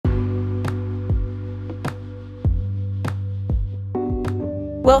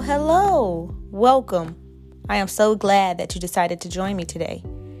Well, hello. Welcome. I am so glad that you decided to join me today.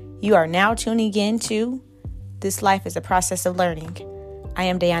 You are now tuning in to This Life is a Process of Learning. I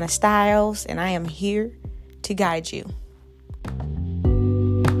am Diana Stiles, and I am here to guide you.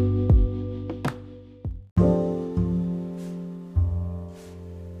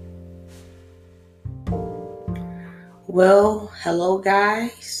 Well, hello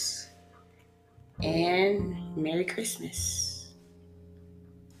guys, and Merry Christmas.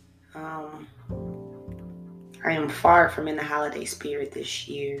 I am far from in the holiday spirit this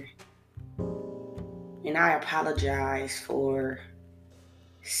year, and I apologize for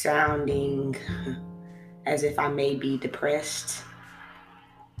sounding as if I may be depressed.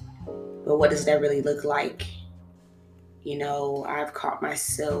 But what does that really look like? I've caught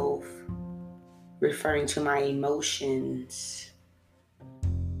myself referring to my emotions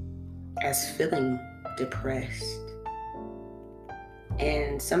as feeling depressed.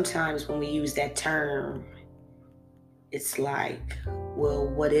 And sometimes when we use that term, it's like, well,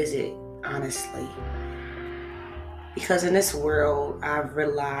 what is it, honestly? Because in this world, I've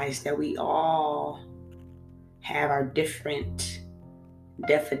realized that we all have our different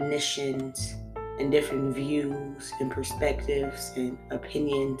definitions and different views and perspectives and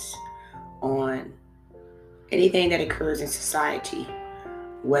opinions on anything that occurs in society,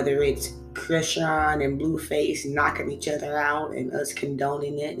 whether it's Christian and Blueface knocking each other out and us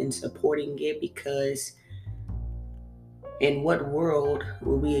condoning it and supporting it, because in what world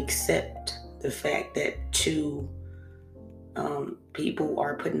will we accept the fact that two people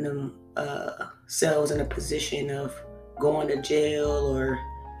are putting themselves in a position of going to jail or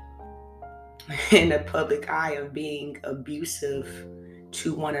in the public eye of being abusive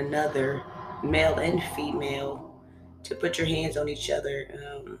to one another, male and female, to put your hands on each other?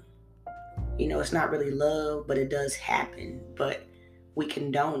 It's not really love, but it does happen, but we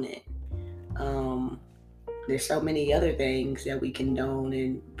condone it. There's so many other things that we condone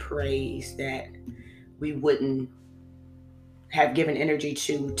and praise that we wouldn't have given energy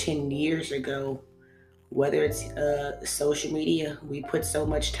to 10 years ago. Whether it's social media, we put so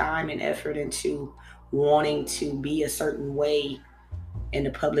much time and effort into wanting to be a certain way in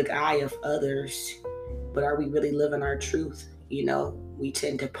the public eye of others, but are we really living our truth? We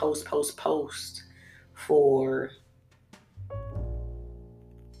tend to post for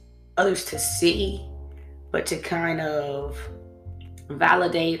others to see, but to kind of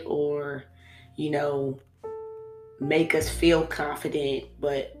validate or, make us feel confident.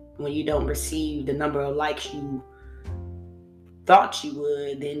 But when you don't receive the number of likes you thought you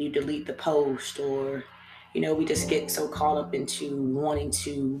would, then you delete the post, or, we just get so caught up into wanting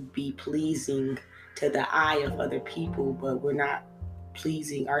to be pleasing to the eye of other people, but we're not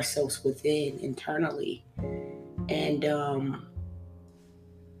pleasing ourselves within internally. And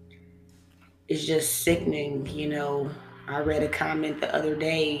it's just sickening. I read a comment the other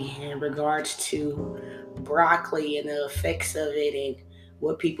day in regards to broccoli and the effects of it and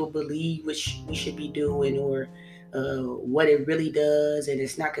what people believe we should be doing, or what it really does, and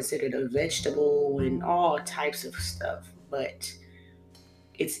it's not considered a vegetable and all types of stuff. But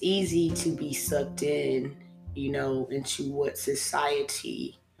it's easy to be sucked in, into what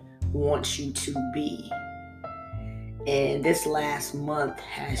society wants you to be. And this last month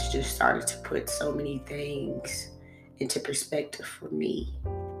has just started to put so many things into perspective for me.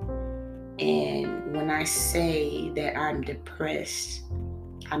 And when I say that I'm depressed,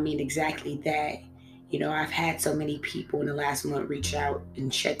 I mean exactly that. I've had so many people in the last month reach out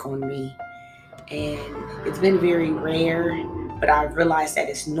and check on me. And it's been very rare, but I've realized that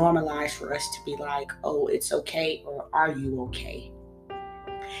it's normalized for us to be like, oh, it's okay, or are you okay?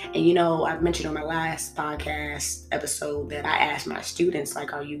 And I've mentioned on my last podcast episode that I asked my students,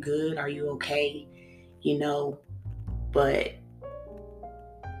 like, are you good? Are you okay? But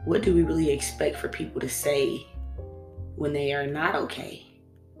what do we really expect for people to say when they are not okay?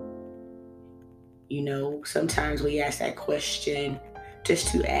 Sometimes we ask that question just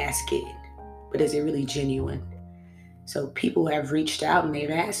to ask it, but is it really genuine? So people have reached out and they've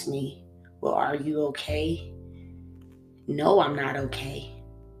asked me, well, are you okay? No, I'm not okay.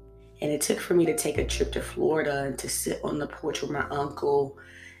 And it took for me to take a trip to Florida and to sit on the porch with my uncle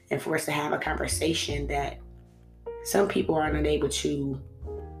and for us to have a conversation that some people are unable to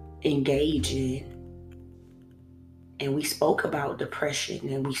engage in. And we spoke about depression,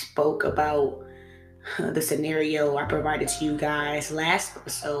 and we spoke about the scenario I provided to you guys last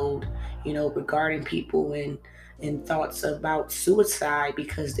episode, regarding people and thoughts about suicide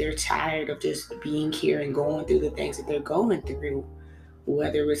because they're tired of just being here and going through the things that they're going through.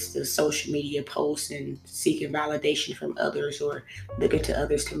 whether it's the social media posts and seeking validation from others or looking to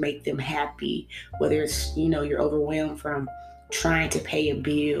others to make them happy, whether it's, you're overwhelmed from trying to pay a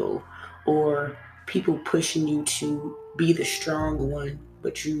bill or people pushing you to be the strong one,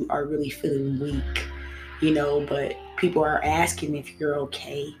 but you are really feeling weak, but people are asking if you're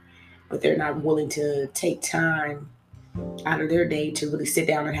okay, but they're not willing to take time out of their day to really sit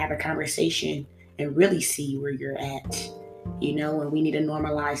down and have a conversation and really see where you're at, and we need to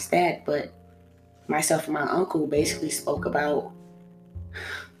normalize that. But myself and my uncle basically spoke about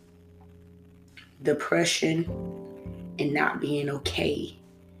depression and not being okay.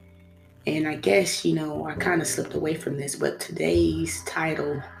 And I guess, I kind of slipped away from this, but today's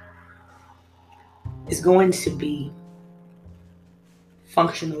title is going to be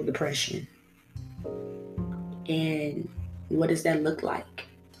functional depression. And what does that look like?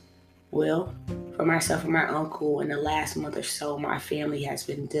 Well, for myself and my uncle, in the last month or so, my family has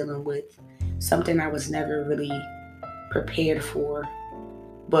been dealing with something I was never really prepared for.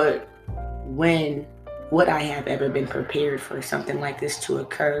 But when would I have ever been prepared for something like this to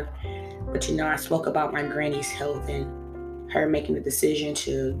occur? But I spoke about my granny's health and her making the decision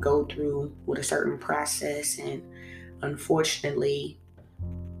to go through with a certain process. And unfortunately,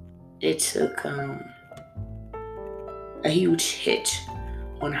 it took a huge hit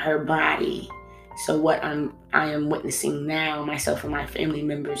on her body. So what I am witnessing now, myself and my family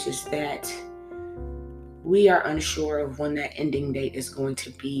members, is that we are unsure of when that ending date is going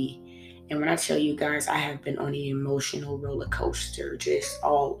to be. And when I tell you guys, I have been on an emotional roller coaster, just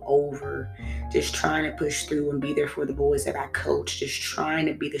all over, just trying to push through and be there for the boys that I coach, just trying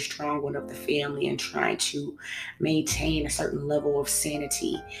to be the strong one of the family and trying to maintain a certain level of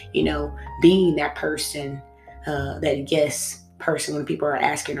sanity, being that person, that yes person when people are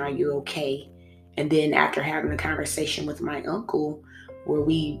asking, are you okay? And then after having a conversation with my uncle, where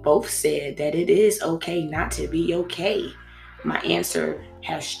we both said that it is okay not to be okay, my answer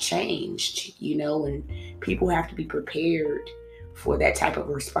has changed, and people have to be prepared for that type of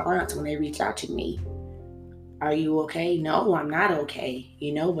response when they reach out to me. Are you okay? No, I'm not okay,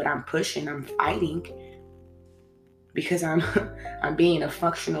 but I'm pushing, I'm fighting, because I'm being a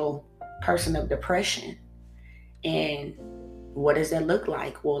functional person of depression. And what does that look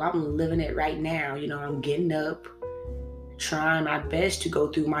like? Well, I'm living it right now. I'm getting up, trying my best to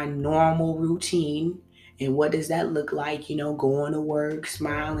go through my normal routine. And what does that look like? Going to work,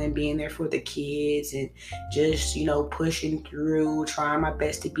 smiling, being there for the kids, and just, pushing through, trying my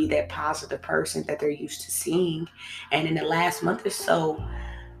best to be that positive person that they're used to seeing. And in the last month or so,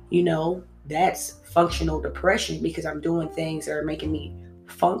 that's functional depression, because I'm doing things that are making me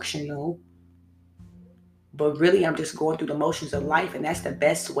functional. But really, I'm just going through the motions of life, and that's the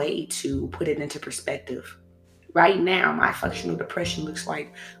best way to put it into perspective. Right now, my functional depression looks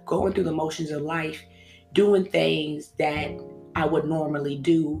like going through the motions of life, doing things that I would normally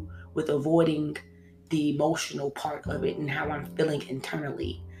do, with avoiding the emotional part of it and how I'm feeling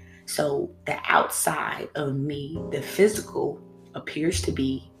internally. So the outside of me, the physical, appears to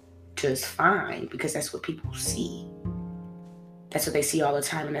be just fine, because that's what people see. That's what they see all the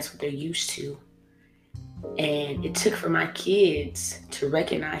time, and that's what they're used to. And it took for my kids to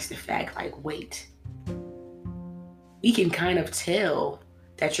recognize the fact, like, wait, we can kind of tell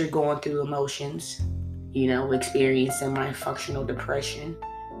that you're going through emotions, experiencing my functional depression.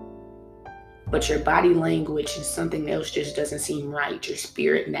 But your body language and something else just doesn't seem right. Your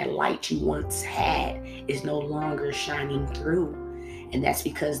spirit and that light you once had is no longer shining through. And that's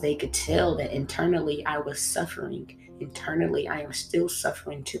because they could tell that internally I was suffering. Internally, I am still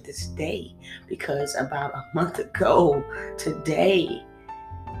suffering to this day, because about a month ago today,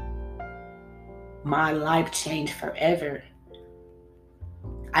 my life changed forever.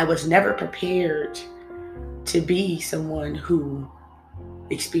 I was never prepared to be someone who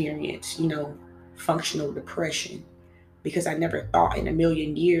experienced, functional depression, because I never thought in a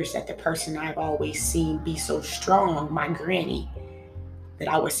million years that the person I've always seen be so strong, my granny, that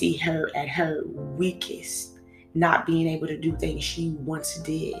I would see her at her weakest, not being able to do things she once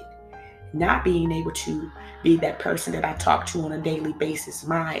did, not being able to be that person that I talk to on a daily basis,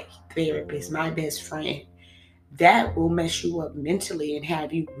 my therapist, my best friend. That will mess you up mentally and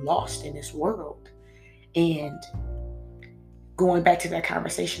have you lost in this world. And going back to that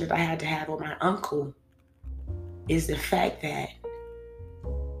conversation that I had to have with my uncle, is the fact that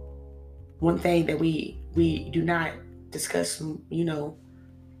one thing that we do not discuss,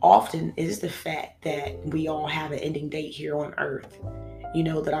 often, is the fact that we all have an ending date here on earth.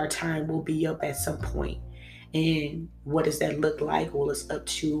 That our time will be up at some point. And what does that look like? Well, it's up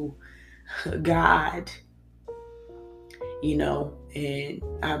to God. And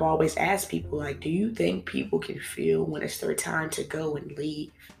I've always asked people, like, do you think people can feel when it's their time to go and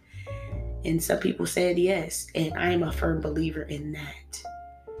leave? And some people said yes, and I am a firm believer in that.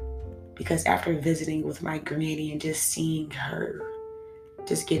 Because after visiting with my granny and just seeing her,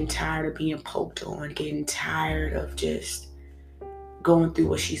 just getting tired of being poked on, getting tired of just going through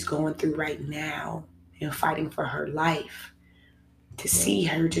what she's going through right now and fighting for her life, to see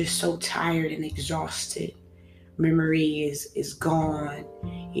her just so tired and exhausted. Memory is gone,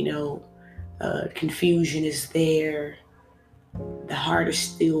 confusion is there. The heart is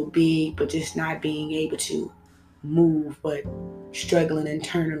still big, but just not being able to move, but struggling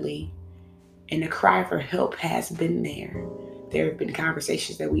internally. And the cry for help has been there. There have been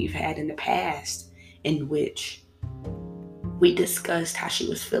conversations that we've had in the past in which we discussed how she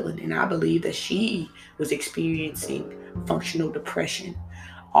was feeling. And I believe that she was experiencing functional depression,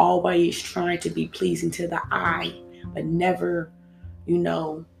 always trying to be pleasing to the eye, but never,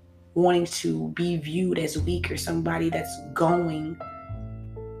 wanting to be viewed as weak or somebody that's going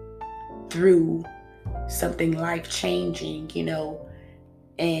through something life-changing,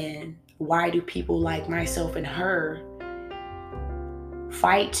 and why do people like myself and her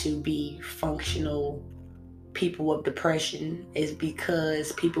fight to be functional people of depression? Is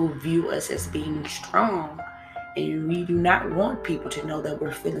because people view us as being strong, and we do not want people to know that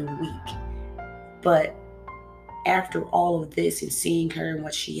we're feeling weak. But after all of this and seeing her and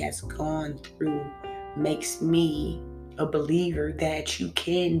what she has gone through makes me a believer that you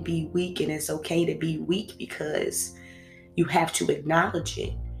can be weak, and it's okay to be weak, because you have to acknowledge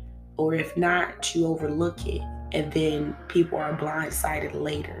it, or if not, you overlook it, and then people are blindsided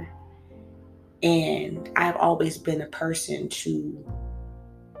later. And I've always been a person to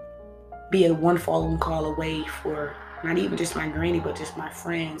be a one phone call away for not even just my granny, but just my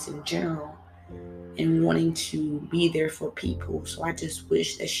friends in general, and wanting to be there for people. So I just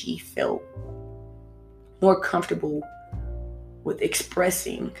wish that she felt more comfortable with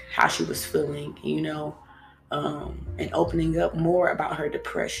expressing how she was feeling, and opening up more about her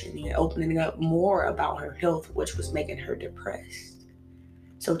depression and opening up more about her health, which was making her depressed.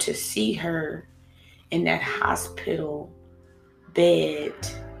 So to see her in that hospital bed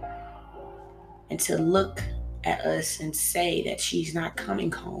and to look at us and say that she's not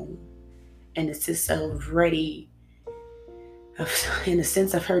coming home, in the sense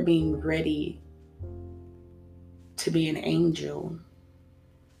of her being ready to be an angel,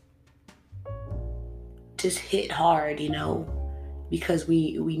 just hit hard, because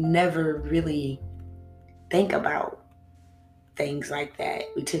we never really think about things like that.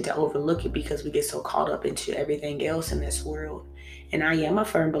 We tend to overlook it because we get so caught up into everything else in this world. And I am a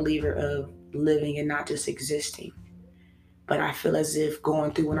firm believer of living and not just existing. But I feel as if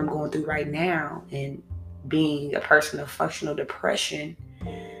going through what I'm going through right now and being a person of functional depression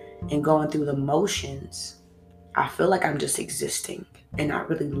and going through the motions, I feel like I'm just existing and not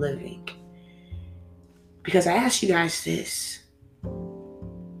really living. Because I asked you guys this.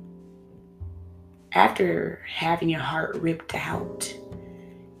 After having your heart ripped out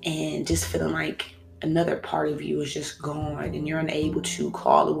and just feeling like another part of you is just gone, and you're unable to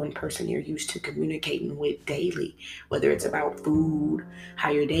call the one person you're used to communicating with daily, whether it's about food, how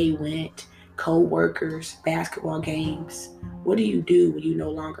your day went, co-workers, basketball games, what do you do when you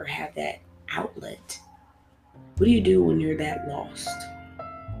no longer have that outlet? What do you do when you're that lost?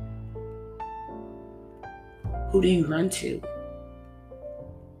 Who do you run to?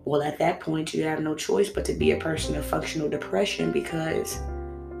 Well, at that point, you have no choice but to be a person of functional depression, because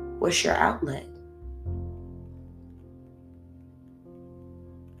what's your outlet?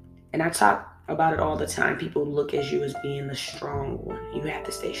 And I talk about it all the time. People look at you as being the strong one. You have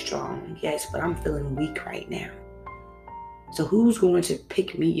to stay strong. Yes, but I'm feeling weak right now. So who's going to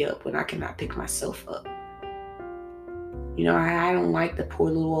pick me up when I cannot pick myself up? I don't like the poor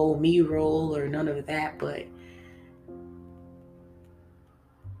little old me role or none of that, but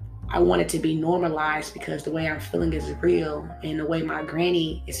I want it to be normalized, because the way I'm feeling is real, and the way my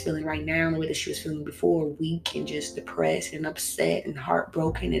granny is feeling right now, and the way that she was feeling before, weak and just depressed and upset and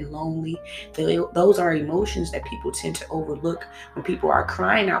heartbroken and lonely, those are emotions that people tend to overlook when people are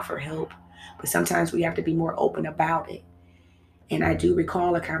crying out for help. But sometimes we have to be more open about it. And I do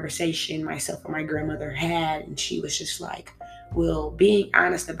recall a conversation myself and my grandmother had, and she was just like, well, being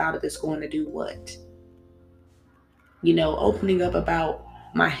honest about it is going to do what? Opening up about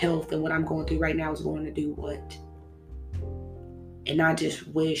my health and what I'm going through right now is going to do what? And I just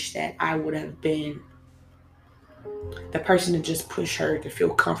wish that I would have been the person to just push her to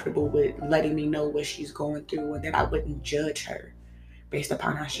feel comfortable with letting me know what she's going through, and that I wouldn't judge her based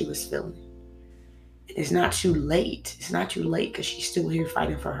upon how she was feeling. It's not too late. It's not too late because she's still here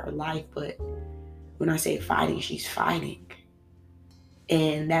fighting for her life. But when I say fighting, she's fighting.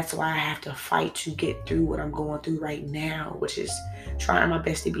 And that's why I have to fight to get through what I'm going through right now, which is trying my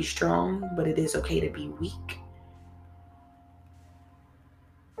best to be strong, but it is okay to be weak.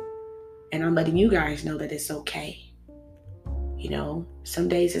 And I'm letting you guys know that it's okay. Some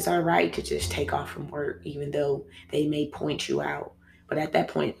days it's all right to just take off from work, even though they may point you out. But at that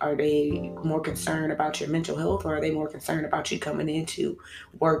point, are they more concerned about your mental health, or are they more concerned about you coming into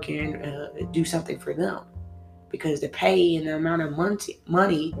work and do something for them? Because the pay and the amount of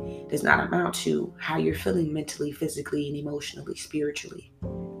money does not amount to how you're feeling mentally, physically, and emotionally, spiritually.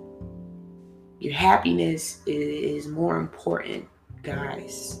 Your happiness is more important,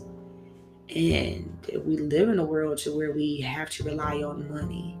 guys. And we live in a world to where we have to rely on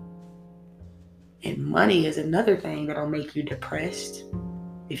money. And money is another thing that'll make you depressed.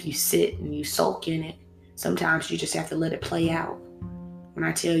 If you sit and you sulk in it, sometimes you just have to let it play out. When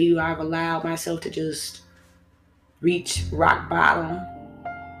I tell you I've allowed myself to just reach rock bottom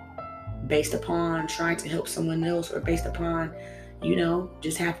based upon trying to help someone else, or based upon,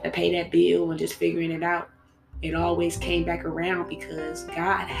 just having to pay that bill and just figuring it out, it always came back around because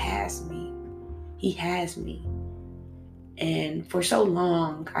God has me. He has me. And for so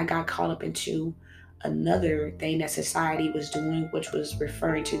long, I got caught up into another thing that society was doing, which was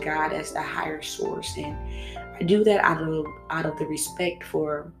referring to God as the higher source. And I do that out of the respect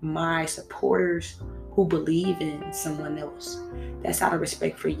for my supporters who believe in someone else. That's out of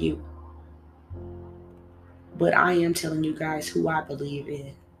respect for you. But I am telling you guys who I believe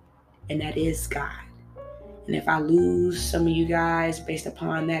in, and that is God. And if I lose some of you guys based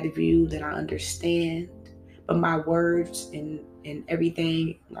upon that view, then I understand. But my words and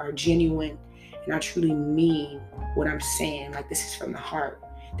everything are genuine, and I truly mean what I'm saying. Like, this is from the heart.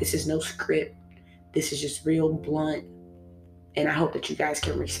 This is no script. This is just real blunt. And I hope that you guys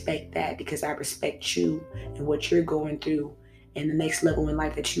can respect that, because I respect you and what you're going through and the next level in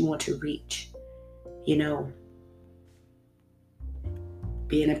life that you want to reach.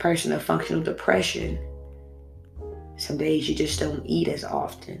 Being a person of functional depression, some days you just don't eat as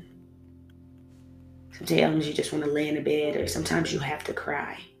often. Sometimes you just want to lay in the bed, or sometimes you have to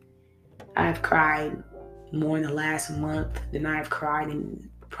cry. I've cried more in the last month than I've cried in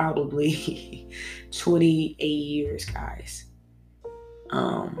probably 28 years, guys.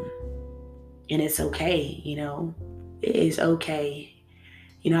 And it's okay, It is okay.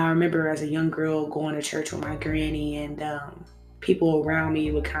 I remember as a young girl going to church with my granny, and people around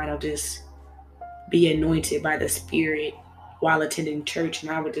me would kind of just be anointed by the Spirit while attending church,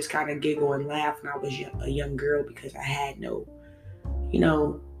 and I would just kind of giggle and laugh when I was a young girl, because I had no,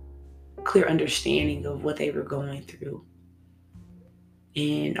 clear understanding of what they were going through.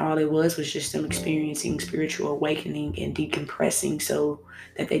 And all it was just them experiencing spiritual awakening and decompressing, so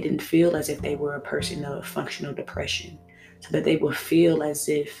that they didn't feel as if they were a person of functional depression, so that they would feel as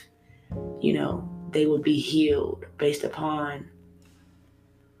if, they would be healed based upon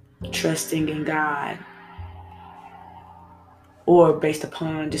trusting in God, or based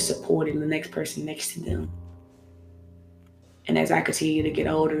upon just supporting the next person next to them. And as I continue to get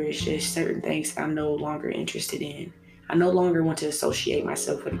older, it's just certain things that I'm no longer interested in. I no longer want to associate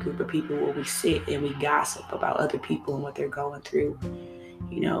myself with a group of people where we sit and we gossip about other people and what they're going through.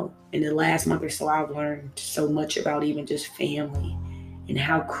 In the last month or so, I've learned so much about even just family and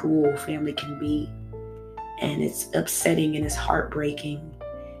how cruel family can be. And it's upsetting and it's heartbreaking.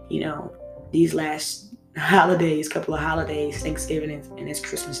 These last couple of holidays, Thanksgiving and it's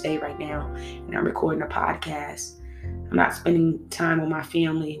Christmas Day right now, and I'm recording a podcast. I'm not spending time with my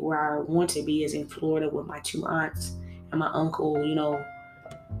family where I want to be, as in Florida with my 2 aunts and my uncle,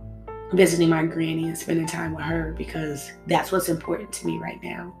 visiting my granny and spending time with her, because that's what's important to me right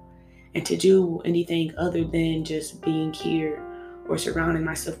now. And to do anything other than just being here or surrounding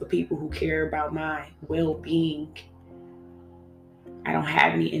myself with people who care about my well-being, I don't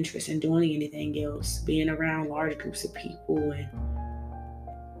have any interest in doing anything else. Being around large groups of people, and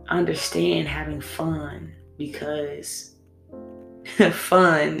I understand having fun, because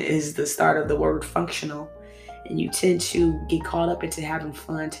fun is the start of the word functional. And you tend to get caught up into having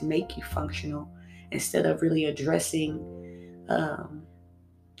fun to make you functional, instead of really addressing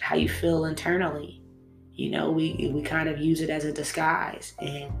how you feel internally. We kind of use it as a disguise.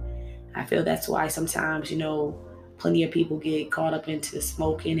 And I feel that's why sometimes, plenty of people get caught up into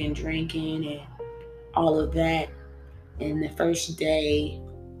smoking and drinking and all of that. And the first day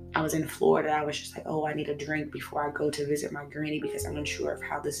I was in Florida, I was just like, oh, I need a drink before I go to visit my granny, because I'm unsure of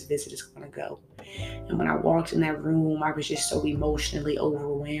how this visit is going to go. And when I walked in that room, I was just so emotionally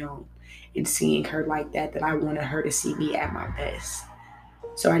overwhelmed. and seeing her like that I wanted her to see me at my best.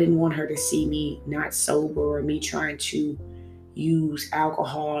 So I didn't want her to see me not sober or me trying to use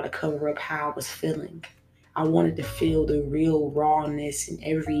alcohol to cover up how I was feeling. I wanted to feel the real rawness in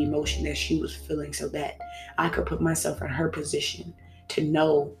every emotion that she was feeling so that I could put myself in her position to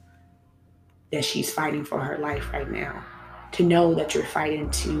know that she's fighting for her life right now. To know that you're fighting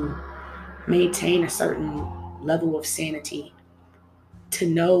to maintain a certain level of sanity. To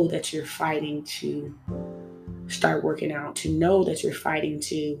know that you're fighting to start working out. To know that you're fighting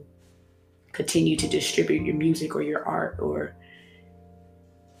to continue to distribute your music or your art or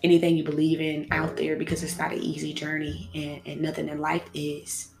anything you believe in out there, because it's not an easy journey, and nothing in life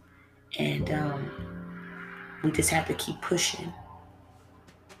is. And we just have to keep pushing.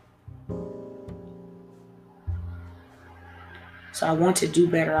 So I want to do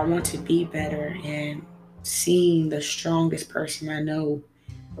better. I want to be better. And seeing the strongest person I know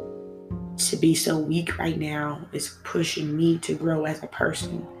to be so weak right now is pushing me to grow as a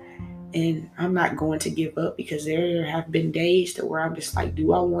person. And I'm not going to give up, because there have been days to where I'm just like,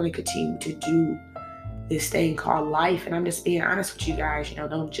 do I want to continue to do this thing called life? And I'm just being honest with you guys.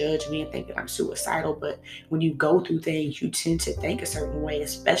 Don't judge me and think that I'm suicidal. But when you go through things, you tend to think a certain way,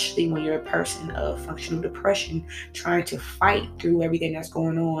 especially when you're a person of functional depression, trying to fight through everything that's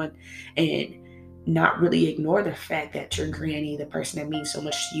going on and not really ignore the fact that your granny, the person that means so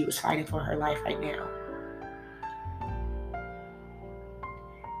much to you, is fighting for her life right now.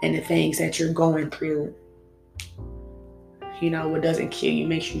 And the things that you're going through, what doesn't kill you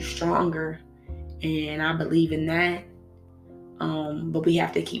makes you stronger. And I believe in that. But we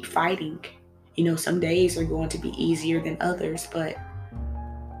have to keep fighting. Some days are going to be easier than others, but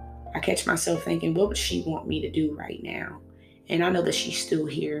I catch myself thinking, what would she want me to do right now? And I know that she's still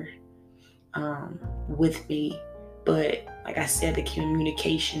here with me. But like I said, the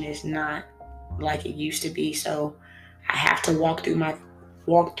communication is not like it used to be. So I have to walk through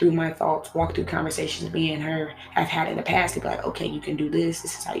my thoughts, walk through conversations me and her have had in the past to be like, okay, you can do this.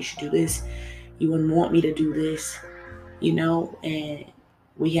 This is how you should do this. You wouldn't want me to do this, and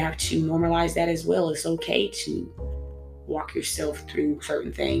we have to normalize that as well. It's okay to walk yourself through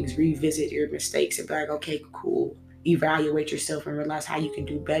certain things, revisit your mistakes and be like, okay, cool. Evaluate yourself and realize how you can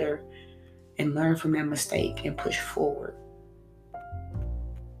do better and learn from that mistake and push forward.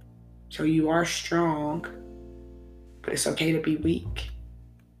 So you are strong, but it's okay to be weak.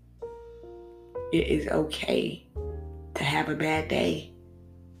 It is okay to have a bad day.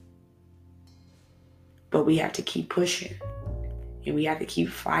 But we have to keep pushing and we have to keep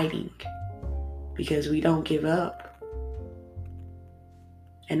fighting, because we don't give up.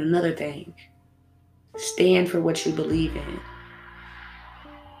 And another thing, stand for what you believe in.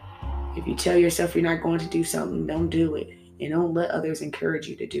 If you tell yourself you're not going to do something, don't do it. And don't let others encourage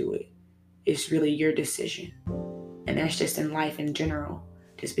you to do it. It's really your decision. And that's just in life in general.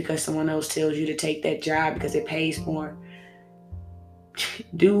 Just because someone else tells you to take that job because it pays more,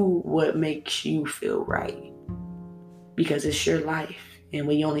 do what makes you feel right, because it's your life and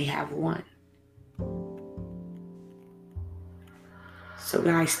we only have one. So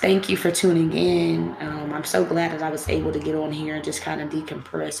guys, thank you for tuning in. I'm so glad that I was able to get on here and just kind of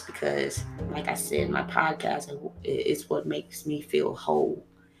decompress, because like I said, my podcast is what makes me feel whole.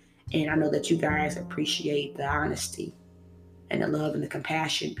 And I know that you guys appreciate the honesty and the love and the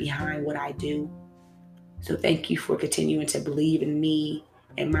compassion behind what I do. So thank you for continuing to believe in me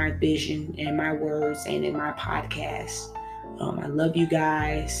and my vision and my words and in my podcast. I love you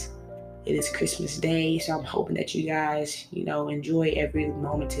guys. It is Christmas Day, so I'm hoping that you guys, enjoy every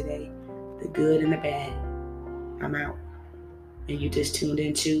moment today, the good and the bad. I'm out. And you just tuned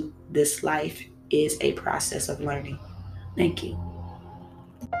into This Life is a Process of Learning. Thank you.